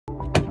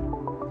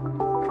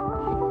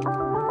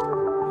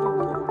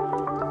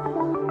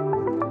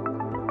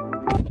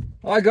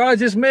Hi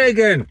guys, it's me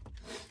again.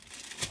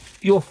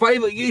 Your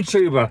favourite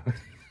YouTuber.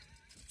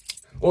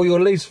 Or your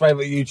least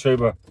favourite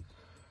YouTuber.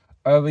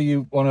 However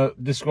you want to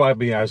describe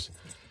me as.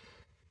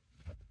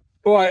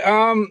 Right,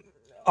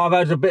 I've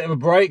had a bit of a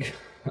break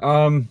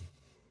from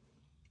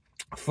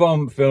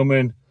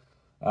filming.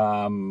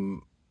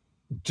 I'm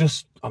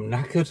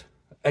knackered,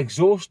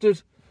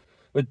 exhausted.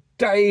 The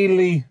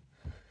daily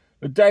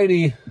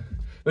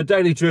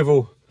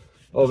drivel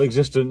of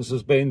existence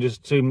has been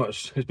just too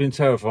much. It's been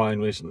terrifying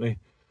recently,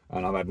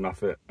 and I've had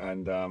enough of it.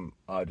 And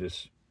I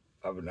just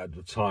haven't had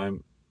the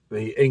time,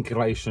 the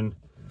inclination,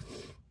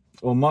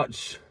 or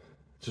much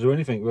to do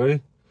anything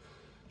really.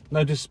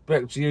 No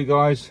disrespect to you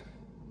guys.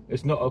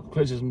 It's not a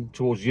criticism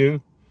towards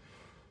you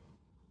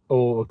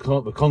or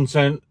the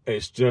content.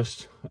 It's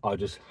just I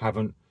just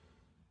haven't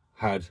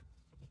had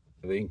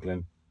the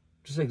inkling.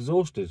 Just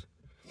exhausted.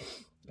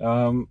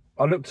 I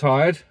look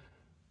tired.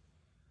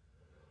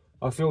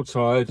 I feel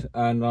tired,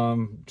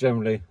 and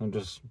generally I'm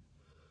just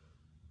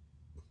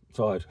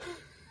tired.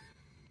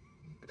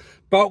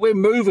 But we're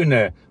moving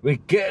there. We're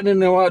getting in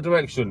the right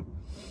direction.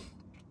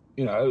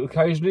 You know,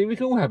 occasionally we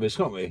can all have this,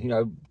 can't we? You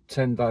know,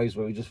 10 days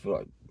where we just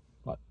feel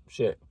like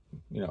shit.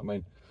 You know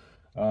what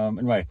I mean?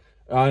 Anyway,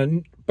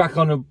 back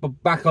on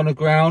the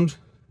ground,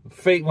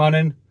 feet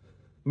running,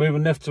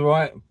 moving left to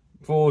right,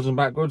 forwards and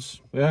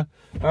backwards. Yeah.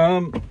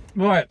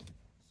 Right.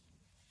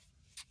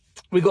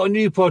 We got a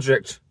new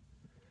project.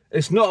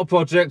 It's not a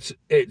project.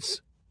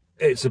 It's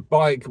a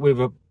bike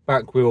with a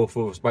back wheel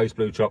for a Space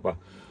Blue chopper.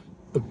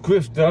 A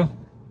Grifter,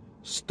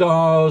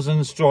 Stars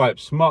and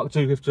Stripes, Mark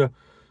II Grifter,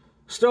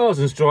 Stars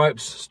and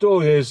Stripes.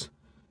 Story is,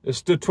 it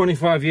stood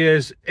 25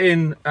 years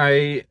in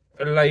a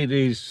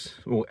ladies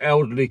or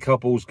elderly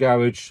couple's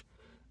garage,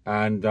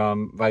 and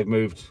they've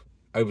moved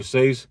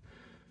overseas.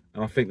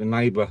 And I think the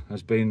neighbour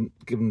has been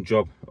given the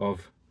job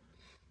of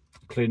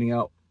cleaning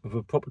out of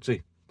a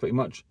property, pretty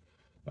much.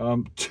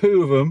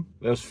 Two of them,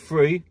 there's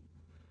three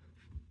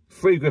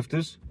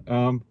Grifters.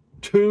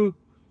 Two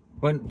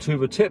went to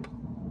the tip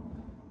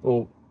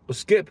or a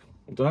skip,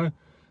 I don't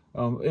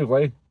know. Either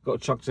way, got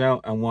chucked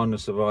out, and one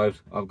has survived.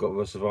 I've got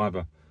the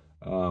survivor.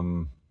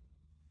 Right,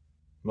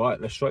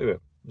 let's straight with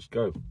it. Let's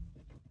go.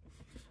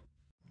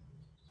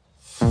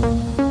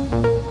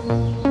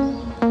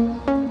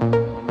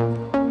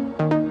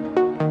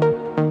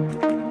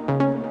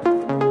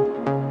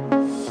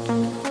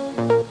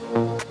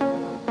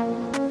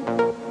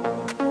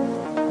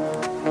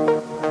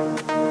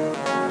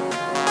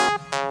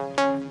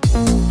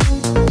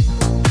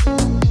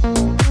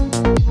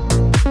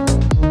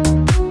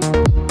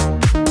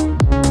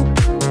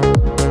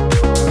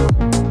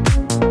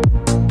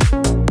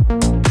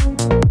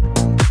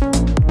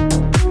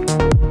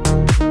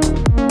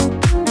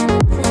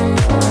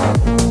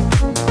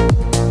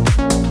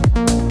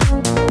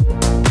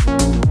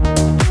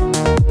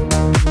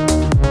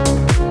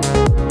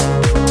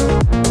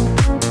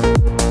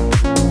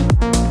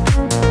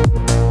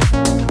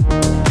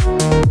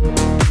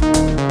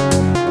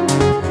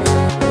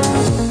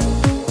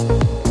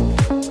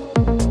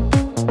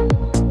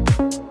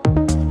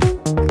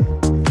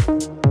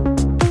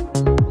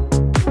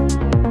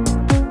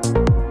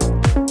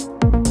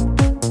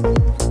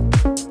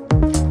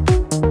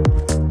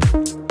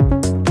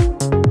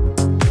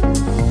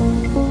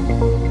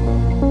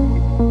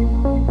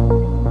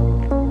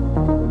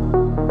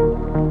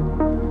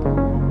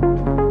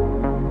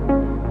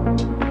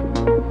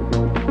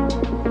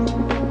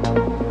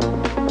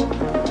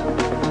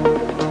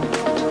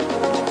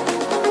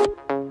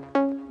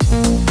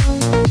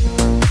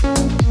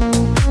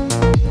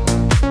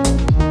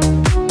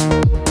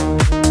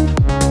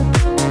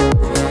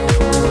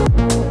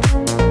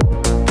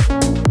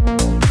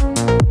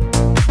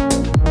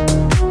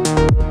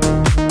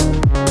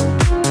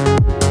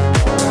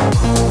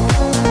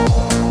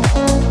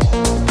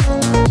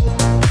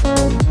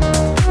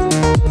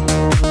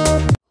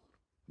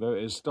 There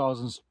it is,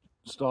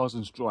 Stars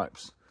and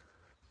Stripes,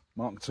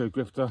 Mark II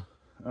Grifter.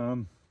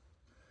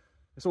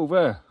 It's all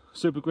there.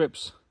 Super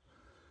grips,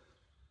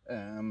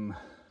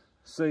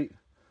 seat,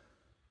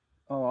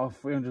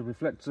 RR300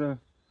 reflector,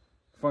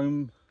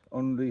 foam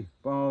on the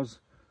bars,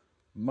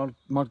 mud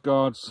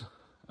guards.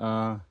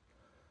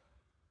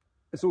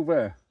 It's all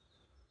there.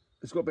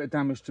 It's got a bit of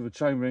damage to the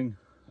chainring,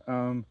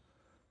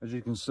 as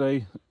you can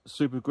see.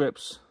 Super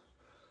grips,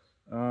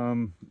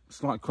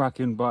 slight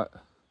cracking, but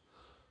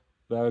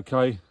they're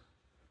okay.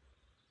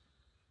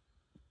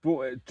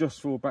 Bought it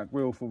just for back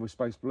wheel for the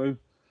Space Blue.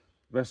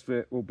 The rest of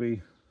it will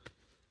be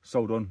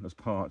sold on as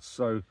parts.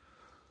 So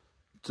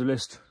to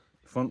list: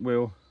 front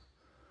wheel,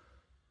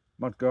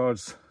 mud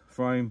guards,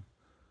 frame,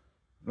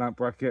 lamp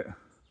bracket,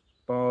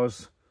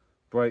 bars,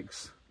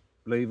 brakes,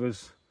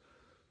 levers,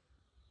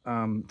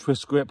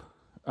 twist grip,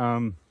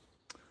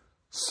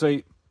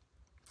 seat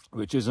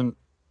which isn't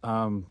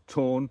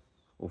torn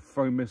or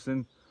foam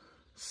missing,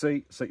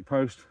 seat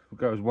post will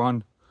go as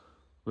one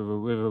with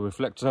a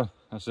reflector.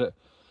 That's it.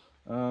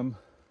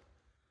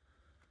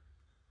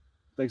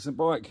 Decent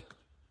bike,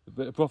 a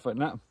bit of profit in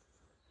that.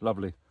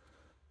 Lovely.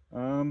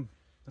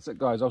 That's it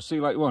guys, I'll see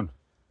you later on.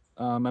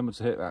 Remember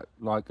to hit that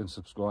like and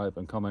subscribe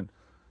and comment,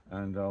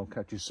 and I'll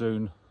catch you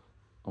soon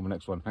on the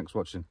next one. Thanks for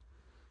watching.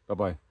 Bye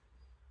bye.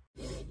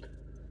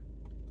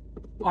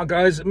 Hi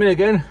guys, me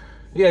again.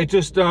 Yeah,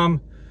 just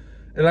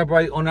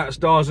elaborate on that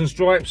Stars and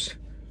Stripes.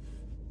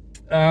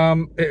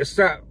 It's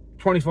sat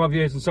 25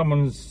 years in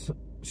someone's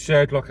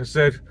shed, like I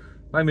said.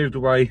 They moved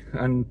away,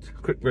 and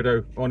quick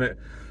video on it.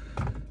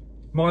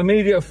 My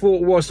immediate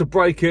thought was to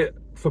break it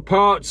for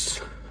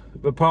parts.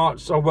 The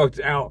parts, I worked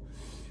it out.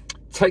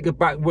 Take a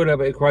back wheel out of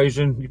the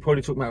equation. You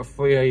probably took about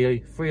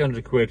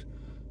 300 quid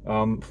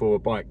for a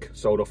bike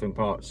sold off in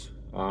parts.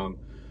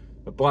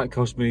 The bike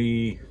cost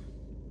me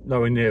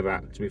nowhere near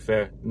that, to be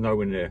fair,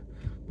 nowhere near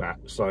that.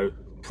 So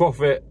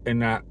profit in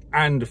that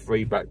and a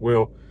free back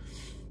wheel.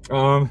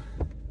 I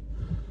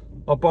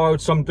borrowed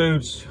some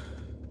dude's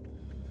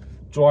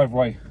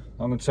driveway.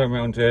 I'm gonna turn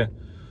around here.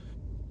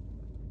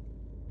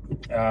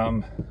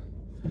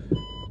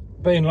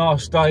 Being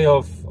last day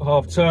of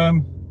half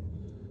term,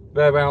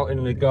 they're out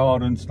in the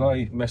garden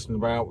today, messing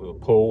about with a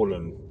pool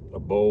and a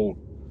ball,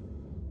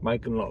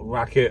 making a lot of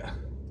racket.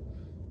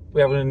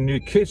 We're having a new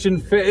kitchen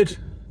fitted,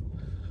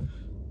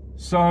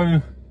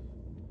 so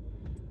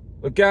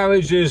the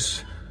garage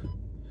is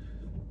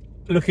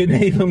looking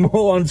even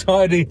more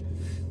untidy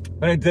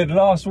than it did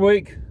last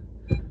week.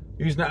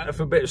 Using that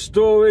for a bit of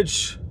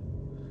storage.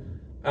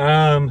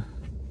 And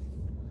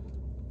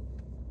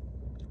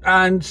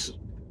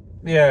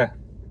yeah,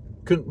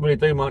 couldn't really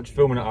do much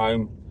filming at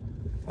home.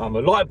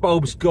 The light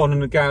bulb's gone in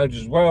the garage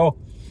as well,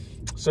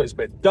 so it's a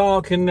bit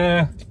dark in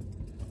there.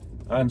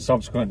 And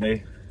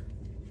subsequently,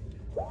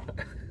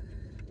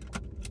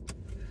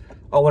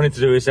 I wanted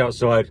to do this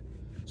outside,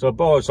 so I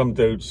borrowed some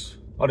dudes.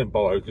 I didn't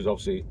borrow because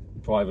obviously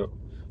private,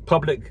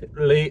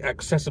 publicly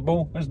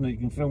accessible, isn't it? You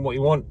can film what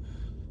you want,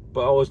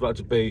 but I always like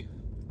to be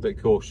a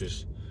bit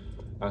cautious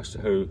as to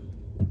who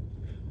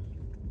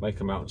may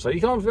come out and say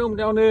you can't film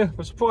down here.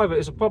 It's private,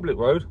 it's a public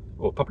road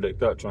or public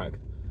dirt track,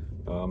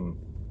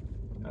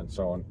 and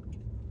so on.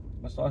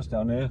 That's nice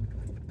down here.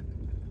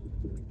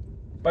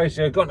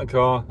 Basically, I got in the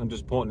car and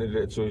just pointed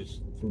it to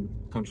some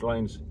country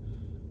lanes,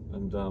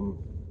 and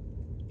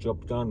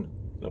job done.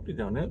 Lovely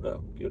down there,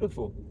 though.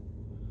 Beautiful,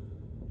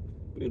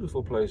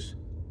 beautiful place.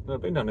 Never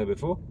been down there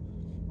before.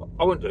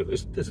 I wouldn't do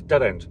it. It's a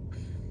dead end.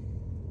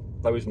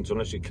 No reason to,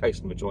 unless you're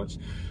casing the joints.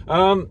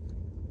 Right,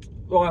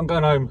 I'm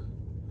going home.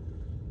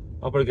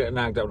 I'll probably get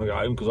nagged out when I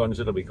get home because I only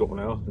said I'll be a couple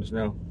now, and it's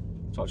now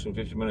touching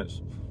 50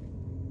 minutes.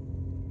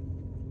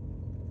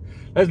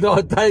 There's not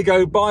a day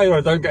go by where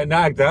I don't get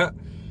nagged at.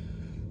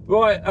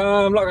 Right,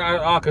 like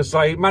I can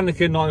say,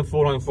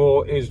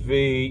 Mannequin9494 is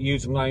the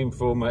username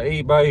for my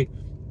eBay.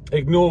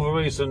 Ignore the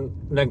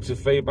recent negative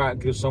feedback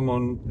because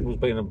someone was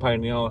being a pain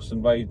in the arse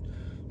and they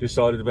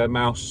decided their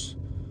mouse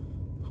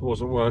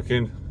wasn't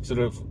working. Instead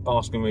of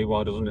asking me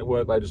why doesn't it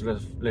work, they just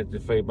left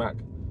negative feedback.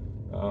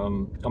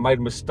 I made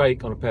a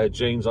mistake on a pair of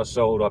jeans I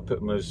sold. I put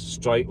them as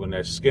straight when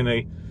they're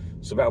skinny,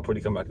 so that'll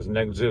probably come back as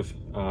negative.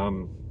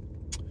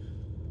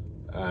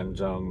 And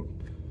don't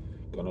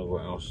know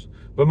what else.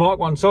 The Mark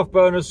 1 soft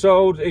burner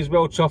sold. He's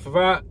well chuffed for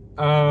that.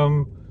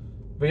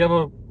 The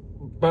other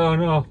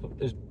burner,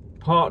 his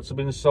parts have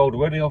been sold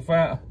already off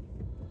that.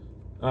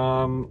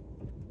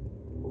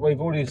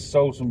 We've already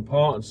sold some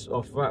parts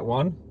off that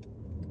one.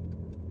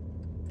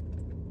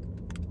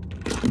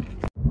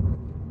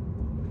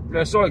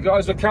 Yeah, sorry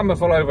guys, the camera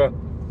fell over.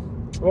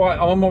 Right,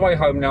 I'm on my way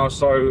home now,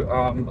 so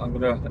I'm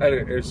going to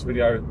edit this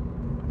video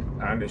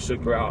and it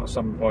should go out at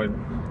some point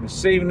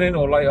this evening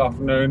or late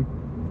afternoon.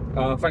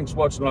 Thanks for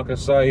watching, like I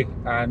say,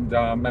 and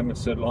remember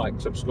to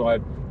like,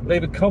 subscribe,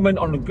 leave a comment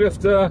on the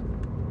Grifter,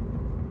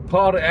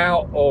 part it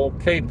out or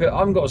keep it. I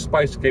haven't got a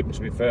space to keep it,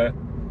 to be fair.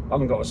 I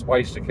haven't got a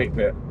space to keep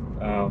it.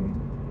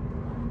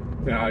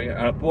 You know,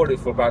 and I bought it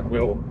for a back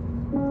wheel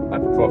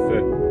at the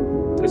profit.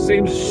 It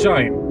seems a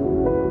shame,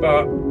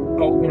 but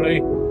ultimately,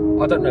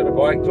 I don't know the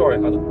bike, sorry,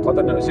 I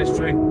don't know its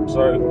history,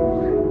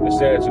 so it's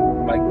there to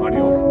make money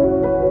on.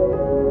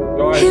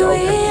 Guys, I'll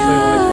catch you soon.